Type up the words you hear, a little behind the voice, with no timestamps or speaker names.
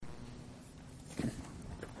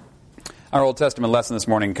Our Old Testament lesson this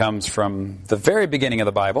morning comes from the very beginning of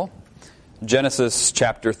the Bible, Genesis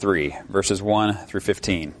chapter 3, verses 1 through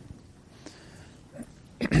 15.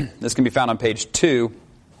 This can be found on page 2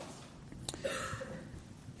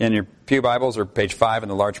 in your Pew Bibles, or page 5 in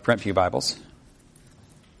the large print Pew Bibles.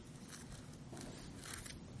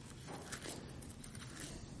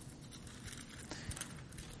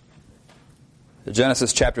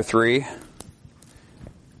 Genesis chapter 3,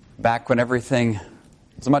 back when everything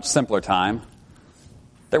was a much simpler time,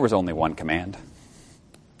 there was only one command.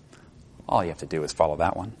 All you have to do is follow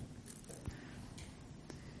that one.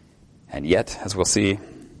 And yet, as we'll see,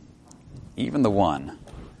 even the one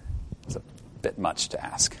is a bit much to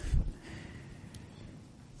ask.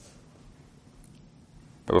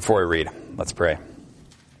 But before we read, let's pray.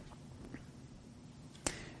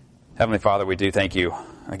 Heavenly Father, we do thank you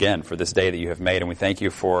again for this day that you have made, and we thank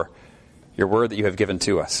you for your word that you have given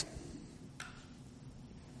to us.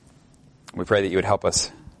 We pray that you would help us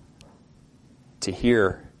to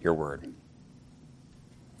hear your word.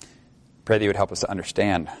 Pray that you would help us to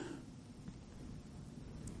understand.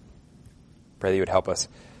 Pray that you would help us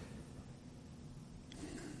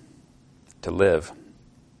to live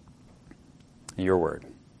your word.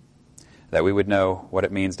 That we would know what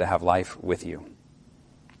it means to have life with you,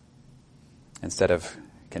 instead of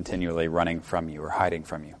continually running from you or hiding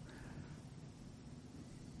from you.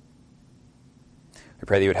 We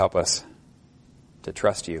pray that you would help us to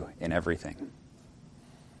trust you in everything.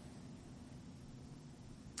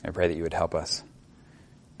 I pray that you would help us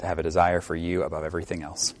to have a desire for you above everything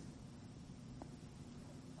else.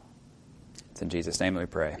 It's in Jesus' name that we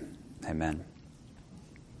pray. Amen.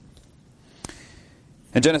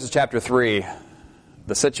 In Genesis chapter 3,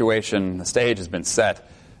 the stage has been set.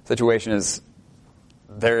 The situation is,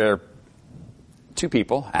 there are two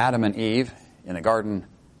people, Adam and Eve, in the Garden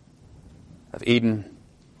of Eden.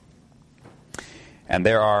 And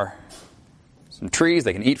there are some trees.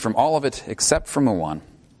 They can eat from all of it except from the one.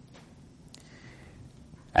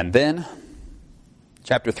 And then,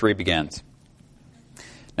 chapter 3 begins.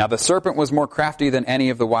 Now the serpent was more crafty than any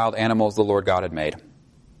of the wild animals the Lord God had made.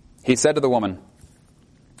 He said to the woman,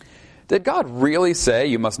 "Did God really say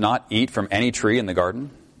you must not eat from any tree in the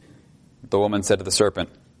garden?" The woman said to the serpent,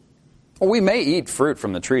 "Well, we may eat fruit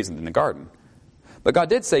from the trees in the garden, but God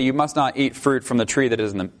did say you must not eat fruit from the tree that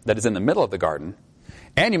is in the middle of the garden,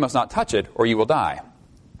 and you must not touch it or you will die."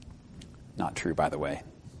 Not true, by the way.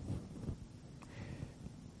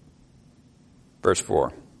 Verse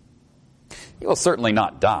 4. "You will certainly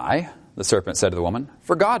not die," the serpent said to the woman,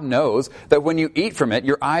 "for God knows that when you eat from it,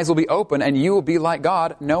 your eyes will be open and you will be like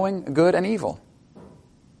God, knowing good and evil."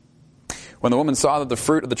 When the woman saw that the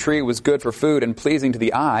fruit of the tree was good for food and pleasing to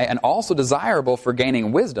the eye and also desirable for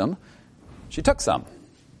gaining wisdom, she took some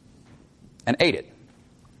and ate it.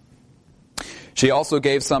 She also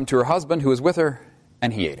gave some to her husband who was with her,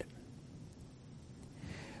 and he ate it.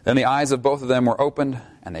 Then the eyes of both of them were opened,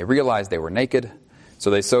 and they realized they were naked, so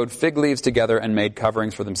they sewed fig leaves together and made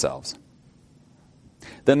coverings for themselves.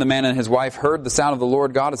 Then the man and his wife heard the sound of the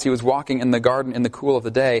Lord God as he was walking in the garden in the cool of the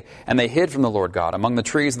day, and they hid from the Lord God among the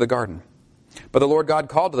trees of the garden. But the Lord God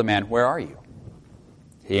called to the man, "Where are you?"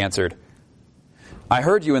 He answered, "I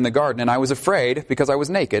heard you in the garden, and I was afraid because I was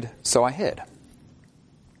naked, so I hid."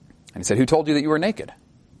 And he said, "Who told you that you were naked?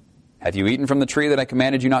 Have you eaten from the tree that I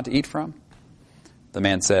commanded you not to eat from?" The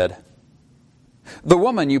man said, "The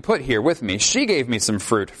woman you put here with me, she gave me some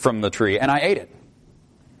fruit from the tree, and I ate it."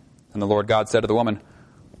 And the Lord God said to the woman,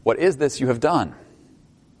 "What is this you have done?"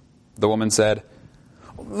 The woman said,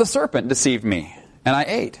 "The serpent deceived me, and I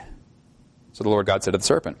ate." So the Lord God said to the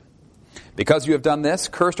serpent, "Because you have done this,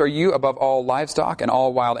 cursed are you above all livestock and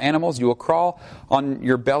all wild animals. You will crawl on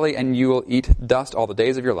your belly and you will eat dust all the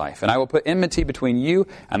days of your life. And I will put enmity between you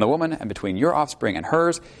and the woman and between your offspring and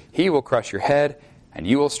hers. He will crush your head and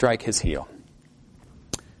you will strike his heel."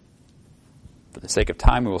 For the sake of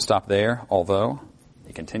time, we will stop there, although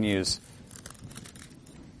he continues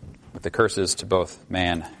with the curses to both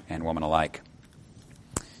man and woman alike.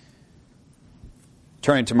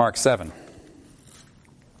 Turning to Mark 7.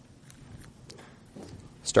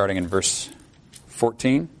 Starting in verse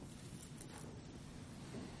 14.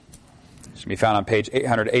 It should be found on page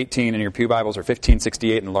 818 in your Pew Bibles, or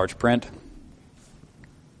 1568 in the large print.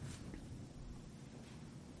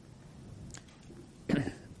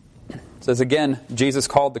 It says, "Again, Jesus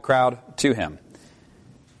called the crowd to him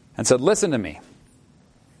and said, 'Listen to me,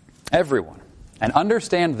 everyone, and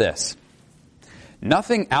understand this.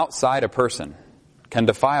 Nothing outside a person can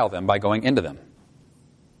defile them by going into them.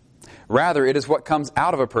 Rather, it is what comes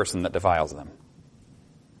out of a person that defiles them.'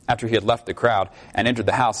 After he had left the crowd and entered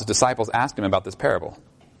the house, his disciples asked him about this parable.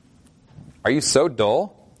 Are you so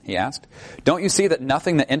dull? He asked. Don't you see that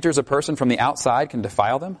nothing that enters a person from the outside can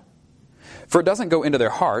defile them? For it doesn't go into their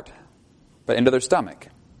heart, but into their stomach,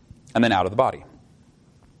 and then out of the body.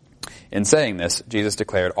 In saying this, Jesus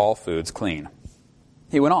declared all foods clean.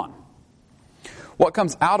 He went on. What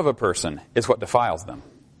comes out of a person is what defiles them.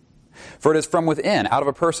 For it is from within, out of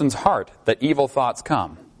a person's heart, that evil thoughts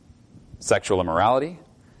come. Sexual immorality,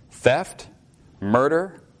 theft,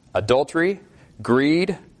 murder, adultery,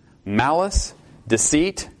 greed, malice,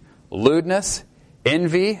 deceit, lewdness,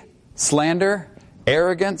 envy, slander,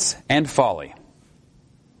 arrogance, and folly.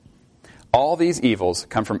 All these evils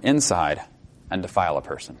come from inside and defile a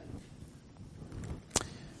person.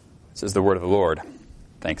 This is the word of the Lord.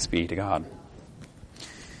 Thanks be to God.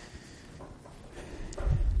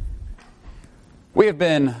 We have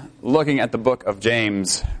been looking at the book of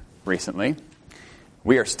James recently.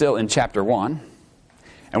 We are still in chapter 1.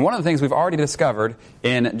 And one of the things we've already discovered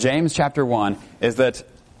in James chapter 1 is that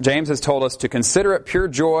James has told us to consider it pure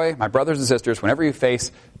joy, my brothers and sisters, whenever you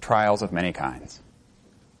face trials of many kinds.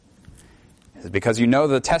 It's because you know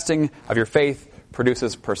the testing of your faith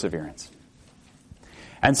produces perseverance.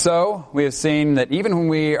 And so we have seen that even when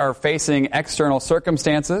we are facing external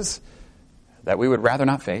circumstances that we would rather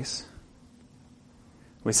not face,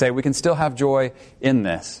 we say we can still have joy in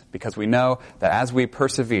this because we know that as we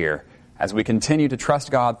persevere, as we continue to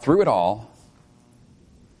trust God through it all,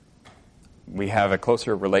 we have a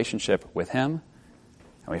closer relationship with Him,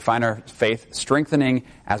 and we find our faith strengthening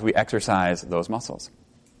as we exercise those muscles.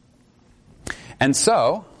 And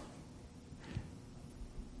so,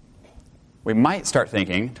 we might start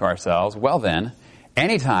thinking to ourselves, well then,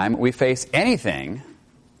 anytime we face anything,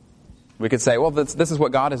 we could say, well, this is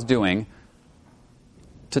what God is doing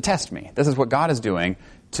to test me. This is what God is doing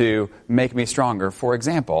to make me stronger. For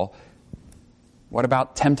example, what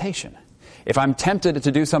about temptation? If I'm tempted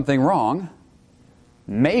to do something wrong,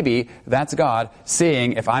 maybe that's God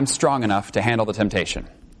seeing if I'm strong enough to handle the temptation.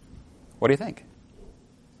 What do you think?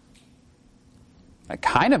 That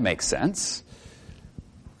kind of makes sense,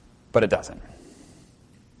 but it doesn't.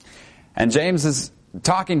 And James is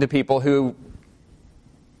talking to people who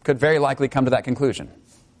could very likely come to that conclusion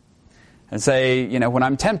and say, when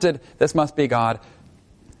I'm tempted, this must be God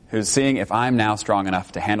who's seeing if I'm now strong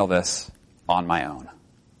enough to handle this on my own.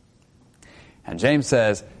 And James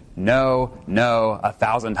says, no,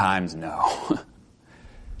 1,000 times no.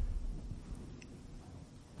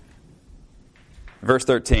 Verse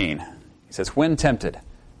 13, he says, when tempted,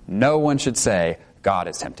 no one should say, God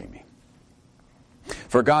is tempting me.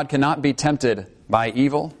 For God cannot be tempted by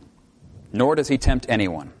evil, nor does He tempt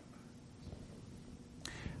anyone.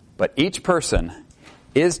 But each person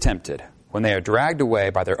is tempted when they are dragged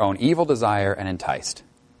away by their own evil desire and enticed.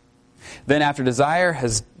 Then after desire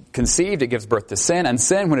has conceived, it gives birth to sin, and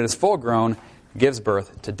sin, when it is full grown, gives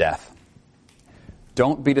birth to death.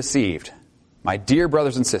 Don't be deceived, my dear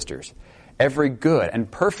brothers and sisters. Every good and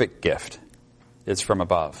perfect gift is from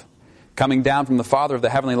above, coming down from the Father of the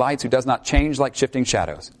heavenly lights, who does not change like shifting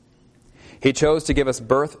shadows. He chose to give us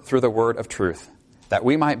birth through the word of truth, that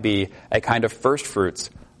we might be a kind of first fruits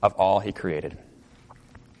of all He created.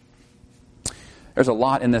 There's a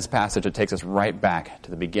lot in this passage that takes us right back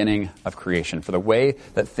to the beginning of creation, for the way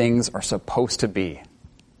that things are supposed to be.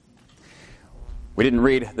 We didn't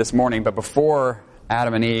read this morning, but before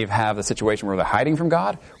Adam and Eve have the situation where they're hiding from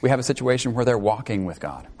God, we have a situation where they're walking with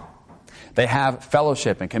God. They have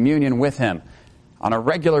fellowship and communion with Him on a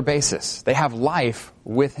regular basis. They have life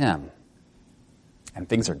with Him. And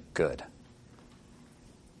things are good.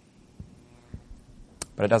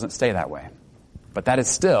 But it doesn't stay that way. But that is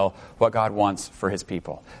still what God wants for His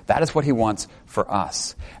people. That is what He wants for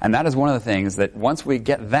us. And that is one of the things that once we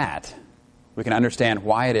get that, we can understand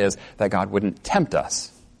why it is that God wouldn't tempt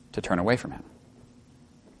us to turn away from Him.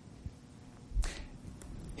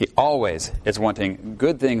 He always is wanting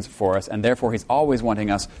good things for us, and therefore He's always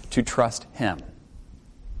wanting us to trust Him.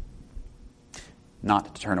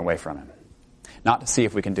 Not to turn away from Him. Not to see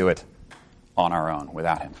if we can do it on our own,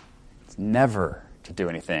 without Him. It's never to do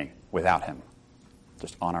anything without Him.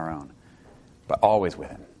 Just on our own. But always with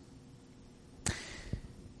Him.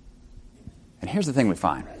 And here's the thing we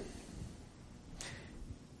find.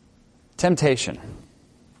 Temptation.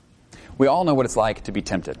 We all know what it's like to be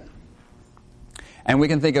tempted. And we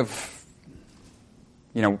can think of,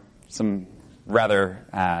 some rather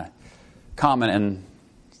common and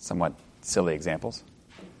somewhat silly examples.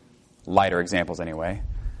 Lighter examples anyway.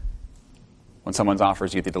 When someone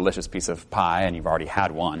offers you the delicious piece of pie and you've already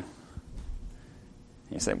had one.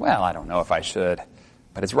 You say, well, I don't know if I should.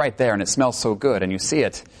 But it's right there and it smells so good and you see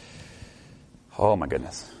it. Oh my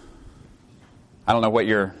goodness. I don't know what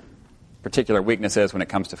your particular weakness is when it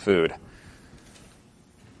comes to food.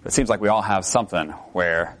 It seems like we all have something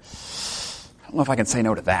where, I don't know if I can say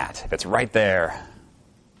no to that, if it's right there.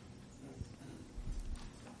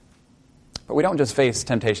 But we don't just face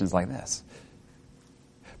temptations like this.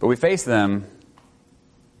 But we face them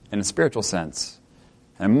in a spiritual sense,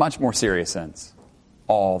 in a much more serious sense,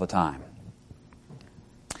 all the time.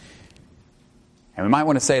 And we might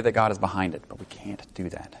want to say that God is behind it, but we can't do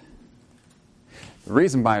that. The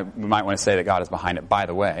reason why we might want to say that God is behind it, by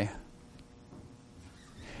the way,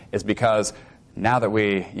 is because now that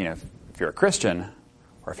if you're a Christian,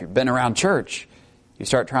 or if you've been around church, you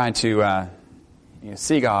start trying to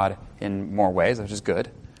see God in more ways, which is good.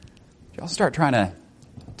 You also start trying to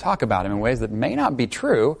talk about Him in ways that may not be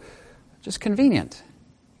true, just convenient.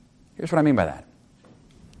 Here's what I mean by that.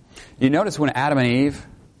 You notice when Adam and Eve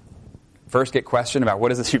first get questioned about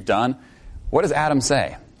what is this you've done, what does Adam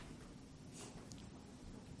say?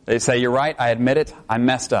 They say, "You're right, I admit it, I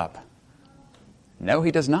messed up." No,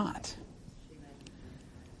 he does not.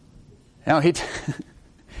 No, he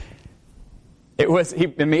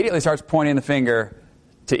immediately starts pointing the finger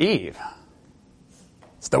to Eve.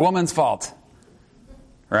 It's the woman's fault.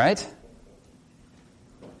 Right?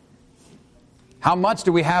 How much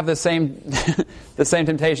do we have the same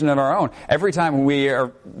temptation of our own? Every time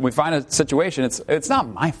we find a situation, it's not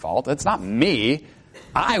my fault. It's not me.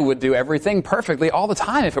 I would do everything perfectly all the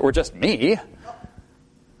time if it were just me.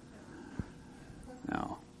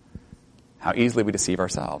 No. How easily we deceive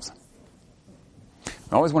ourselves.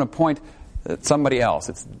 We always want to point at somebody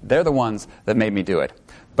else. They're the ones that made me do it.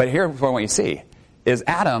 But here's what you see, is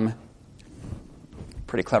Adam,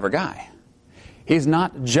 pretty clever guy. He's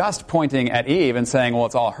not just pointing at Eve and saying, well,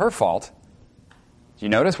 it's all her fault. Do you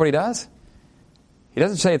notice what he does? He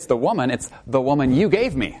doesn't say it's the woman, it's the woman you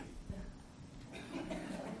gave me.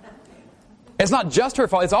 It's not just her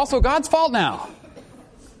fault, it's also God's fault now.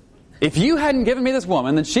 If you hadn't given me this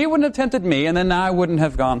woman, then she wouldn't have tempted me, and then I wouldn't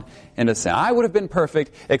have gone into sin. I would have been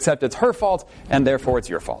perfect, except it's her fault, and therefore it's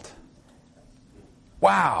your fault.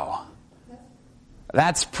 Wow.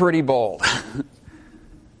 That's pretty bold.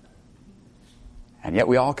 And yet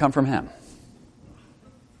we all come from Him.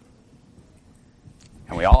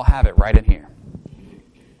 And we all have it right in here.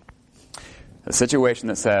 The situation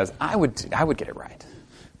that says, I would get it right.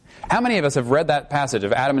 How many of us have read that passage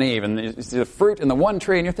of Adam and Eve and you see the fruit in the one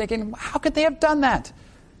tree and you're thinking, how could they have done that?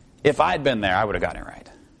 If I'd been there, I would have gotten it right.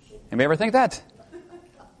 Anybody ever think that?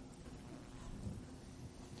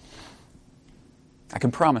 I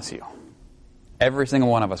can promise you, every single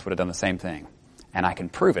one of us would have done the same thing. And I can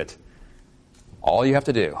prove it. All you have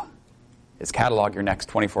to do is catalog your next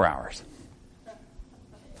 24 hours.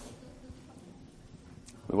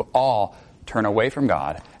 We will all turn away from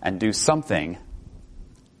God and do something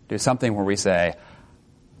where we say,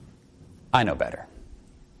 I know better.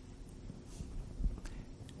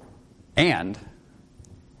 And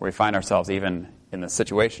where we find ourselves even in the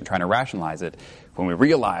situation trying to rationalize it, when we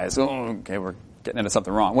realize, okay, we're getting into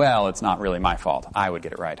something wrong. Well, it's not really my fault. I would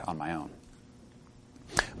get it right on my own.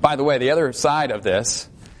 By the way, the other side of this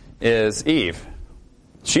is Eve.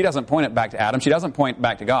 She doesn't point it back to Adam. She doesn't point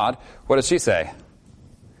back to God. What does she say?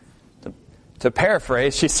 To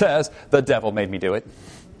paraphrase, she says, the devil made me do it.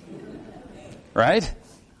 Right?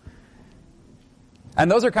 And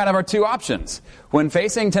those are kind of our two options. When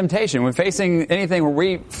facing temptation, when facing anything where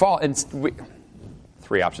we fall,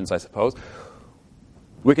 three options, I suppose.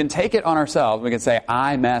 We can take it on ourselves. We can say,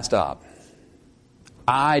 I messed up.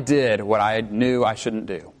 I did what I knew I shouldn't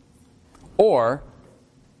do. Or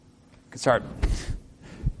we can start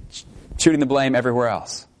shooting the blame everywhere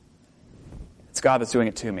else. It's God that's doing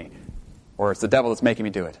it to me. Or it's the devil that's making me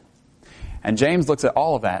do it. And James looks at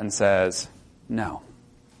all of that and says, no.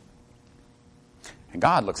 And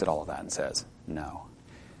God looks at all of that and says, no.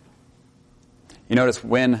 You notice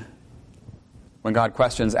when God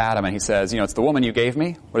questions Adam and he says, it's the woman you gave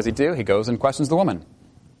me, what does he do? He goes and questions the woman.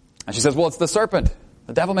 And she says, well, it's the serpent.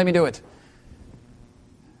 The devil made me do it.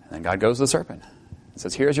 And then God goes to the serpent and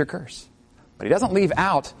says, here's your curse. But he doesn't leave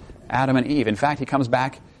out Adam and Eve. In fact, he comes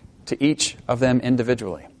back to each of them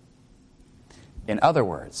individually. In other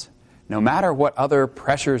words, no matter what other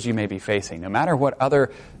pressures you may be facing, no matter what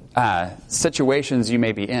other situations you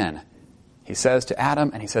may be in, he says to Adam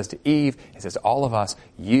and he says to Eve, he says to all of us,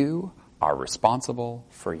 you are responsible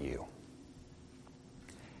for you.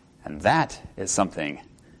 And that is something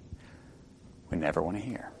we never want to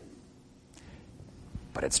hear.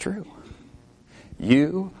 But it's true.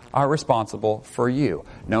 You are responsible for you,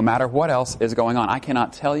 no matter what else is going on. I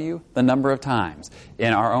cannot tell you the number of times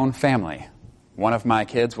in our own family, one of my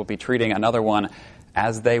kids will be treating another one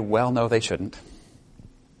as they well know they shouldn't.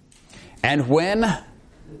 And when...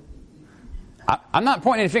 I'm not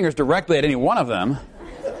pointing any fingers directly at any one of them.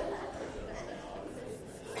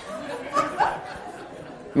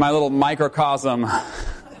 My little microcosm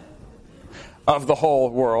of the whole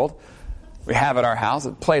world we have at our house.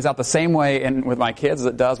 It plays out the same way with my kids as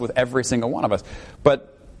it does with every single one of us.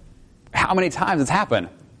 But how many times it's happened?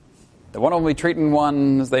 The one will be treating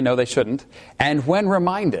one as they know they shouldn't. And when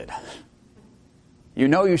reminded, you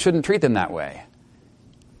know you shouldn't treat them that way.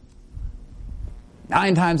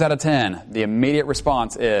 9 times out of 10, the immediate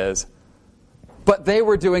response is, but they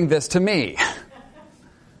were doing this to me.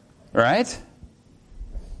 Right?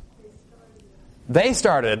 They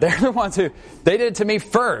started. They're the ones who, they did it to me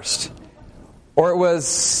first. Or it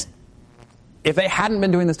was, if they hadn't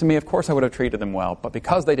been doing this to me, of course I would have treated them well. But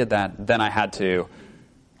because they did that, then I had to.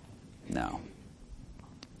 No.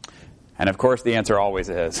 And of course the answer always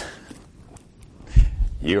is,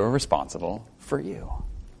 you are responsible for you.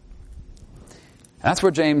 And that's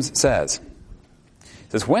what James says. He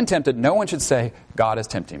says, when tempted, no one should say, God is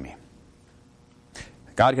tempting me.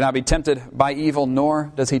 God cannot be tempted by evil,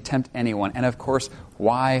 nor does he tempt anyone. And of course,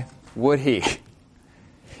 why would he?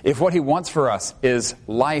 If what he wants for us is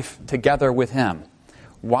life together with him,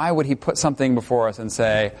 why would he put something before us and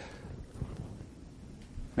say,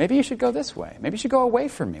 maybe you should go this way. Maybe you should go away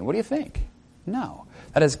from me. What do you think? No.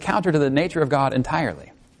 That is counter to the nature of God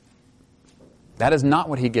entirely. That is not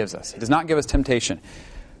what he gives us. He does not give us temptation.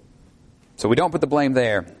 So we don't put the blame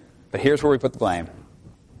there. But here's where we put the blame.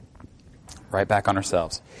 Right back on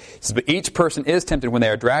ourselves. He says, but each person is tempted when they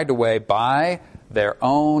are dragged away by their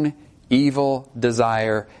own evil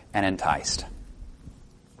desire and enticed.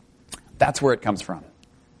 That's where it comes from.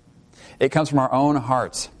 It comes from our own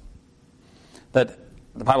hearts that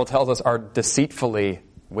the Bible tells us are deceitfully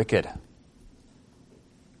wicked.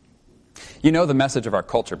 You know the message of our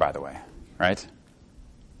culture, by the way, right?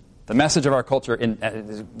 The message of our culture,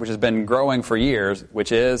 which has been growing for years,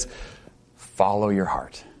 which is follow your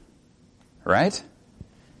heart. Right?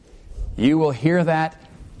 You will hear that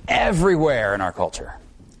everywhere in our culture.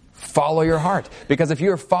 Follow your heart. Because if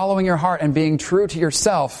you are following your heart and being true to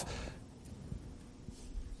yourself,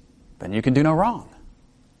 then you can do no wrong.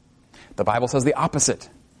 The Bible says the opposite.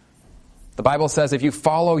 The Bible says if you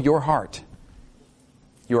follow your heart,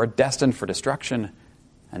 you are destined for destruction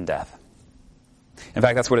and death. In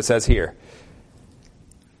fact, that's what it says here.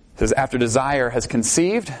 It says, after desire has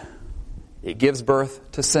conceived, it gives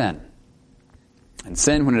birth to sin. And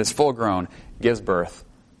sin, when it is full grown, gives birth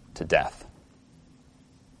to death.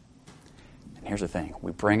 And here's the thing.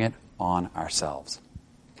 We bring it on ourselves.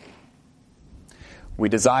 We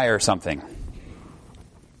desire something.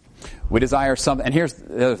 We desire something. And here's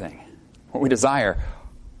the other thing. What we desire,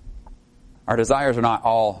 our desires are not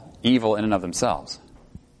all evil in and of themselves.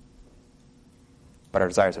 But our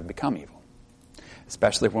desires have become evil.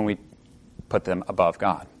 Especially when we put them above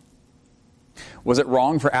God. Was it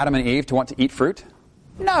wrong for Adam and Eve to want to eat fruit?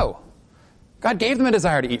 No. God gave them a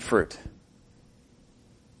desire to eat fruit.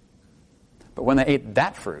 But when they ate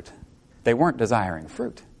that fruit, they weren't desiring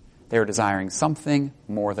fruit. They were desiring something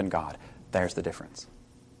more than God. There's the difference.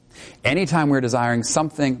 Anytime we're desiring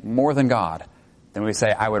something more than God, then we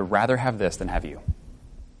say, I would rather have this than have you.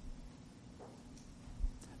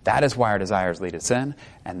 That is why our desires lead to sin,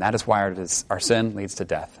 and that is why our sin leads to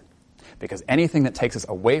death. Because anything that takes us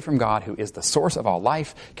away from God, who is the source of all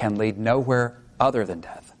life, can lead nowhere other than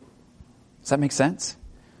death. Does that make sense?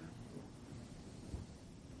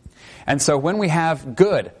 And so when we have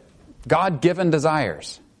good, God-given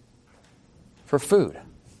desires for food,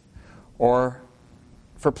 or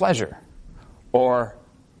for pleasure, or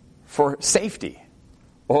for safety,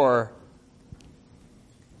 or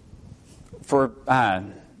for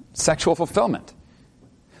sexual fulfillment,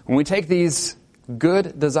 when we take these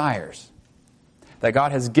good desires that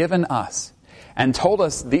God has given us and told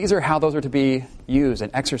us these are how those are to be used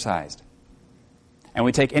and exercised, and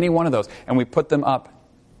we take any one of those and we put them up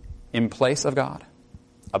in place of God,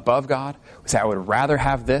 above God, we say, I would rather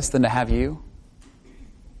have this than to have you.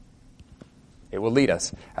 It will lead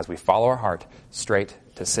us, as we follow our heart, straight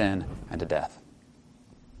to sin and to death.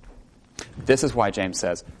 This is why James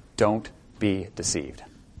says, don't be deceived.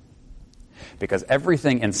 Because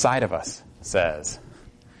everything inside of us says,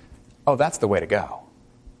 oh, that's the way to go.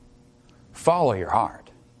 Follow your heart.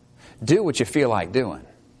 Do what you feel like doing.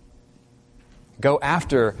 Go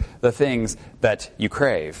after the things that you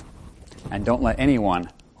crave. And don't let anyone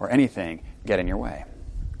or anything get in your way.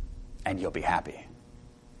 And you'll be happy.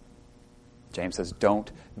 James says,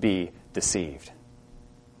 don't be deceived.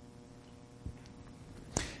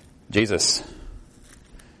 Jesus,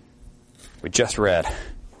 we just read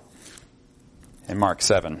in Mark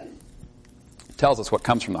 7, tells us what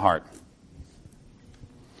comes from the heart.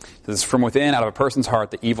 This is from within, out of a person's heart,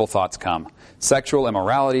 the evil thoughts come. Sexual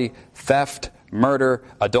immorality, theft, murder,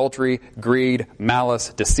 adultery, greed,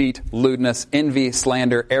 malice, deceit, lewdness, envy,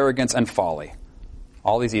 slander, arrogance, and folly.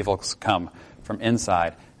 All these evils come from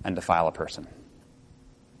inside and defile a person.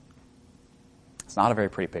 It's not a very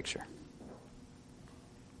pretty picture.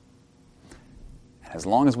 And as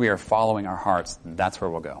long as we are following our hearts, that's where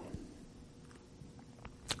we'll go.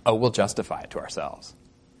 Oh, we'll justify it to ourselves.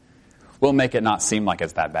 We'll make it not seem like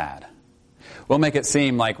it's that bad. We'll make it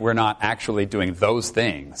seem like we're not actually doing those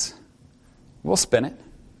things. We'll spin it.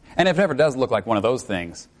 And if it ever does look like one of those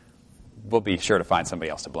things, we'll be sure to find somebody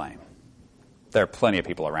else to blame. There are plenty of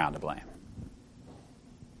people around to blame.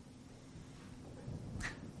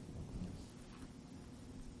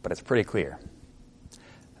 But it's pretty clear.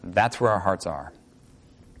 That's where our hearts are.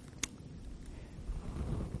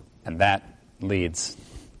 And that leads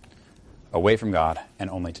away from God and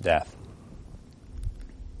only to death.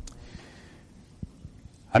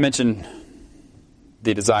 I mentioned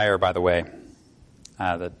the desire, by the way,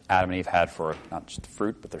 that Adam and Eve had for not just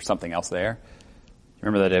fruit, but there's something else there.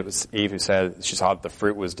 Remember that it was Eve who said she saw that the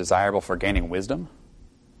fruit was desirable for gaining wisdom?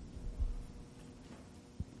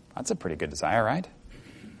 That's a pretty good desire, right?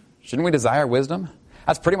 Shouldn't we desire wisdom?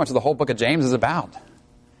 That's pretty much what the whole book of James is about.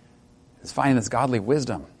 It's finding this godly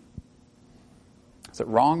wisdom. Is it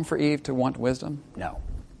wrong for Eve to want wisdom? No.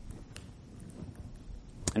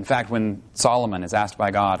 In fact, when Solomon is asked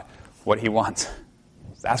by God what he wants,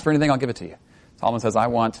 ask for anything, I'll give it to you. Solomon says, I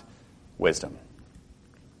want wisdom.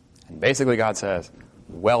 And basically God says,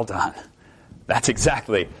 well done. That's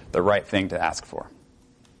exactly the right thing to ask for.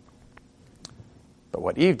 But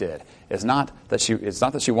what Eve did is not that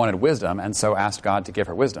she wanted wisdom and so asked God to give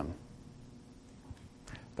her wisdom.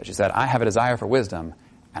 But she said, I have a desire for wisdom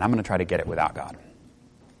and I'm going to try to get it without God.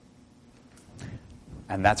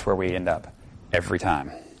 And that's where we end up every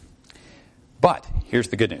time. But here's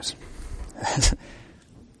the good news.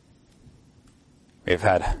 We've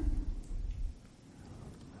had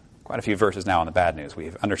quite a few verses now on the bad news.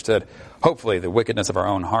 We've understood, hopefully, the wickedness of our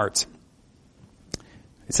own hearts.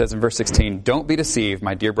 It says in verse 16, don't be deceived,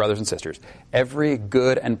 my dear brothers and sisters. Every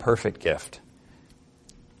good and perfect gift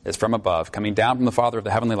is from above, coming down from the Father of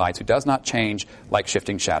the heavenly lights, who does not change like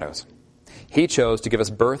shifting shadows. He chose to give us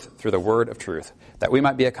birth through the word of truth, that we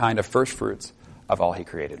might be a kind of first fruits of all he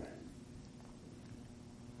created.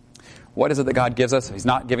 What is it that God gives us? He's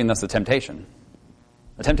not giving us the temptation.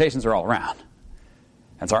 The temptations are all around.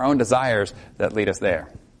 And it's our own desires that lead us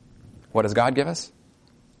there. What does God give us?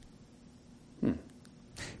 He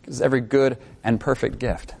gives us every good and perfect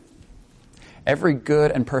gift. Every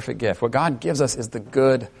good and perfect gift. What God gives us is the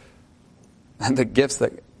good, and the gifts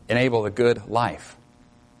that enable the good life.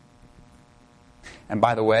 And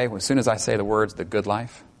by the way, as soon as I say the words, the good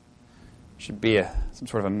life, should be some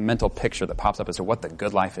sort of a mental picture that pops up as to what the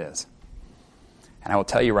good life is. And I will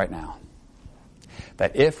tell you right now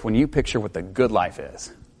that when you picture what the good life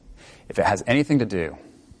is, if it has anything to do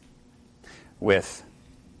with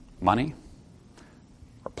money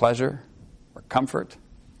or pleasure or comfort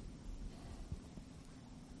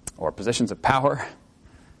or positions of power,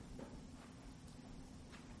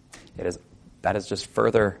 that is just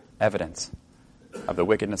further evidence of the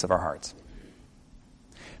wickedness of our hearts.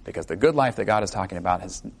 Because the good life that God is talking about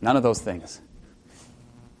has none of those things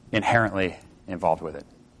inherently involved with it.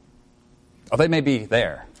 Oh, they may be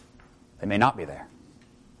there. They may not be there.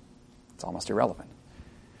 It's almost irrelevant.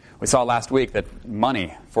 We saw last week that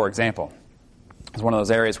money, for example, is one of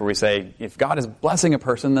those areas where we say, if God is blessing a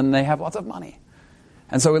person, then they have lots of money.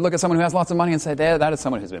 And so we look at someone who has lots of money and say, that is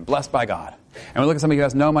someone who's been blessed by God. And we look at somebody who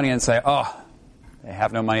has no money and say, they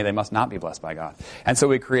have no money, they must not be blessed by God. And so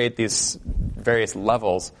we create these various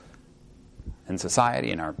levels in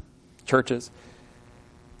society, in our churches.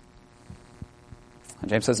 And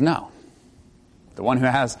James says, no. The one who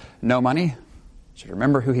has no money should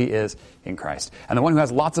remember who he is in Christ. And the one who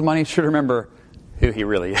has lots of money should remember who he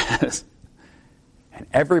really is. And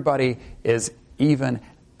everybody is even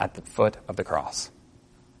at the foot of the cross.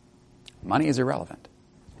 Money is irrelevant.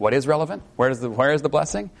 What is relevant? Where is the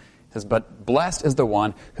blessing? It says, but blessed is the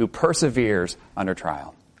one who perseveres under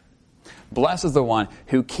trial. Blessed is the one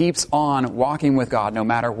who keeps on walking with God no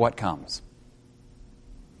matter what comes.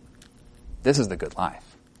 This is the good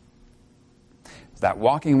life. It's that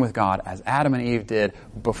walking with God as Adam and Eve did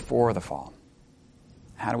before the fall.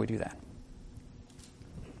 How do we do that?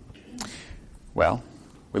 Well,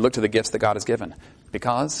 we look to the gifts that God has given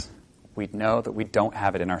because we know that we don't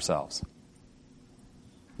have it in ourselves.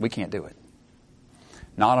 We can't do it.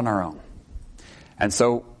 Not on our own. And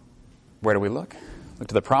so, where do we look? Look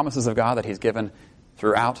to the promises of God that he's given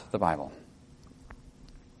throughout the Bible.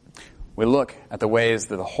 We look at the ways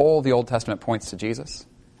that the whole of the Old Testament points to Jesus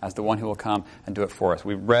as the one who will come and do it for us.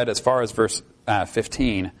 We read as far as verse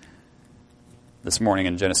 15 this morning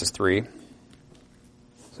in Genesis 3.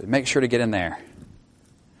 So make sure to get in there.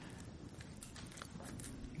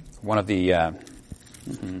 One of the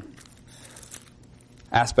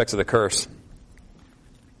aspects of the curse,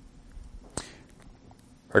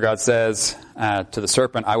 where God says to the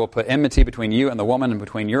serpent, I will put enmity between you and the woman, and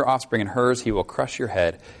between your offspring and hers. He will crush your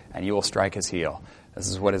head, and you will strike his heel. This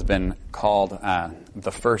is what has been called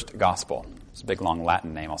the first gospel. It's a big, long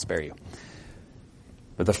Latin name. I'll spare you.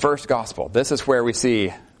 But the first gospel, this is where we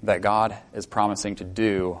see that God is promising to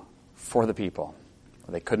do for the people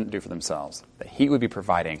what they couldn't do for themselves, that he would be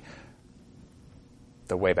providing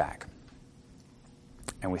the way back.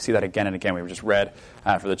 And we see that again and again. We just read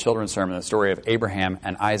for the children's sermon the story of Abraham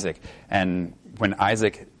and Isaac. And when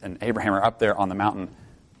Isaac and Abraham are up there on the mountain,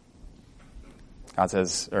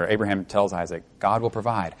 Abraham tells Isaac, God will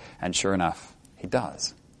provide. And sure enough, he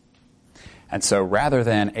does. And so rather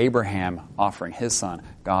than Abraham offering his son,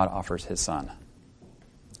 God offers his son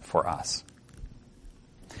for us.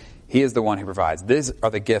 He is the one who provides. These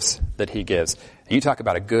are the gifts that he gives. And you talk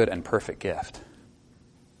about a good and perfect gift.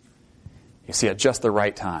 You see, at just the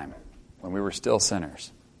right time, when we were still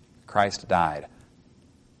sinners, Christ died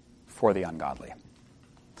for the ungodly.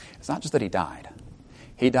 It's not just that he died.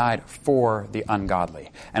 He died for the ungodly.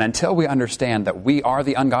 And until we understand that we are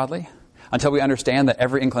the ungodly, until we understand that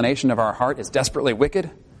every inclination of our heart is desperately wicked,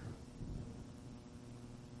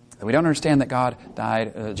 that we don't understand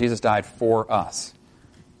that Jesus died for us.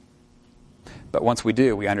 But once we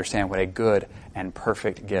do, we understand what a good and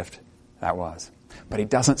perfect gift that was. But he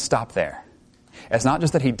doesn't stop there. It's not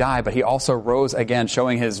just that he died, but he also rose again,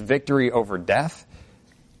 showing his victory over death,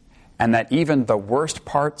 and that even the worst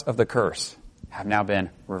parts of the curse have now been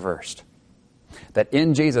reversed. That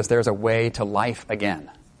in Jesus there's a way to life again.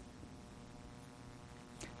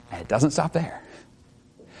 And it doesn't stop there.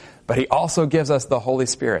 But he also gives us the Holy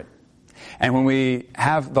Spirit. And when we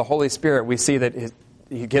have the Holy Spirit, we see that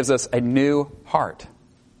he gives us a new heart.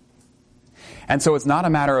 And so it's not a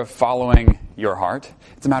matter of following your heart.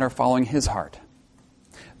 It's a matter of following his heart.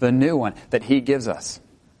 The new one that he gives us,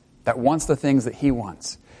 that wants the things that he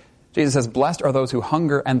wants. Jesus says, blessed are those who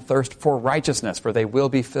hunger and thirst for righteousness, for they will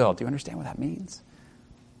be filled. Do you understand what that means?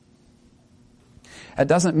 It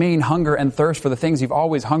doesn't mean hunger and thirst for the things you've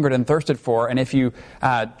always hungered and thirsted for, and if you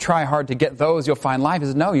try hard to get those, you'll find life. It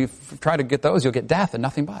says, no, you try to get those, you'll get death and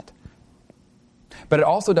nothing but. But it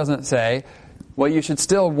also doesn't say, well, you should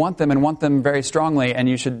still want them and want them very strongly, and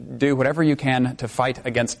you should do whatever you can to fight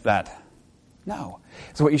against that. No.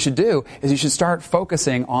 So what you should do is you should start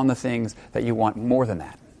focusing on the things that you want more than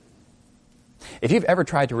that. If you've ever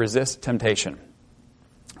tried to resist temptation,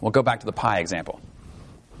 we'll go back to the pie example.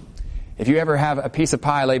 If you ever have a piece of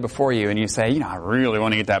pie laid before you and you say, I really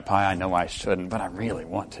want to eat that pie. I know I shouldn't, but I really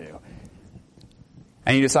want to.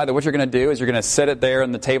 And you decide that what you're going to do is you're going to sit it there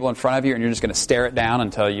on the table in front of you and you're just going to stare it down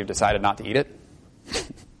until you've decided not to eat it.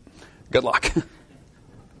 Good luck.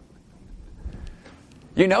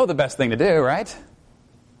 You know the best thing to do, right?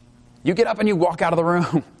 You get up and you walk out of the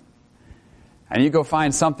room. And you go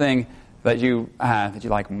find something that you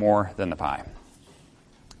like more than the pie.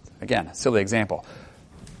 Again, a silly example.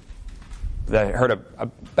 I heard a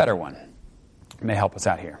better one. It may help us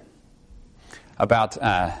out here. About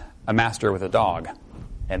a master with a dog.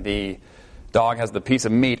 And the dog has the piece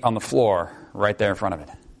of meat on the floor right there in front of it.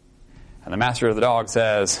 And the master of the dog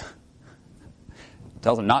tells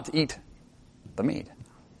him not to eat the meat.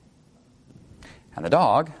 And the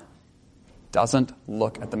dog doesn't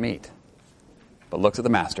look at the meat, but looks at the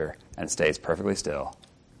master and stays perfectly still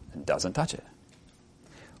and doesn't touch it.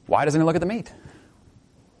 Why doesn't he look at the meat?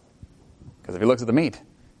 Because if he looks at the meat,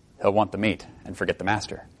 he'll want the meat and forget the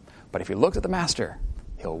master. But if he looks at the master,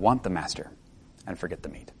 he'll want the master and forget the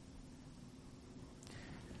meat.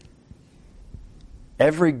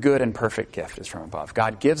 Every good and perfect gift is from above.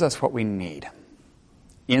 God gives us what we need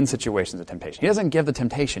in situations of temptation. He doesn't give the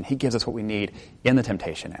temptation. He gives us what we need in the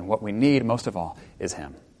temptation. And what we need most of all is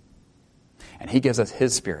him. And he gives us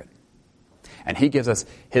his Spirit. And he gives us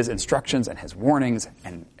his instructions and his warnings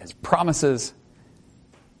and his promises.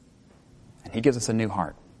 And he gives us a new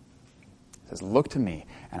heart. He says, look to me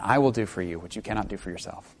and I will do for you what you cannot do for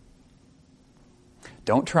yourself.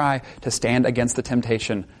 Don't try to stand against the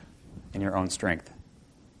temptation in your own strength.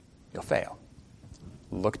 You'll fail.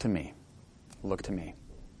 Look to me. Look to me.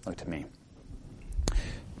 Look to me.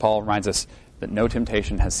 Paul reminds us that no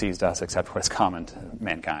temptation has seized us except what is common to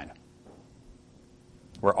mankind.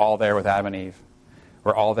 We're all there with Adam and Eve.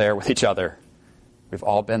 We're all there with each other. We've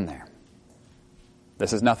all been there.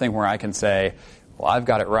 This is nothing where I can say, well, I've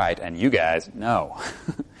got it right, and you guys, no.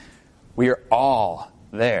 We are all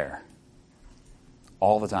there.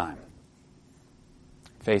 All the time.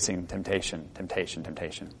 Facing temptation.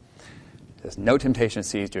 There's no temptation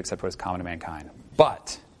seized you except what is common to mankind.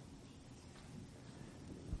 But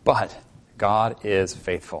God is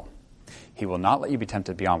faithful. He will not let you be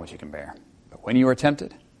tempted beyond what you can bear. But when you are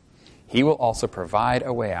tempted, He will also provide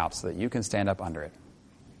a way out so that you can stand up under it.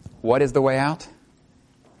 What is the way out?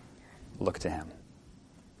 Look to Him.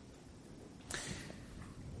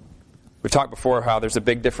 We've talked before how there's a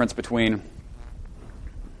big difference between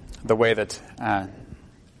the way that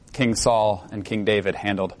King Saul and King David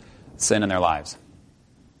handled sin in their lives.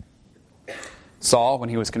 Saul, when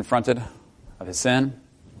he was confronted of his sin,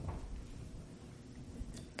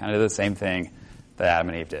 kind of did the same thing that Adam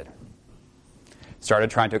and Eve did.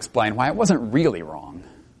 Started trying to explain why it wasn't really wrong.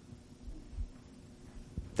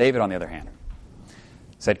 David, on the other hand,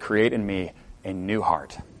 said, create in me a new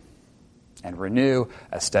heart and renew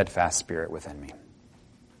a steadfast spirit within me.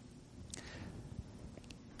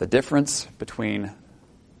 The difference between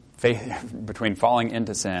falling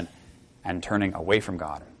into sin and turning away from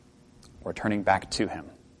God, or turning back to Him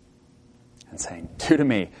and saying, do to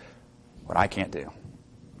me what I can't do.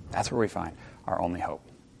 That's where we find our only hope.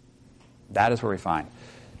 That is where we find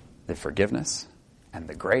the forgiveness and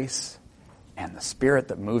the grace and the Spirit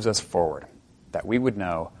that moves us forward, that we would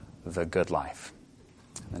know the good life.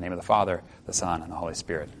 In the name of the Father, the Son, and the Holy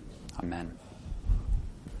Spirit. Amen.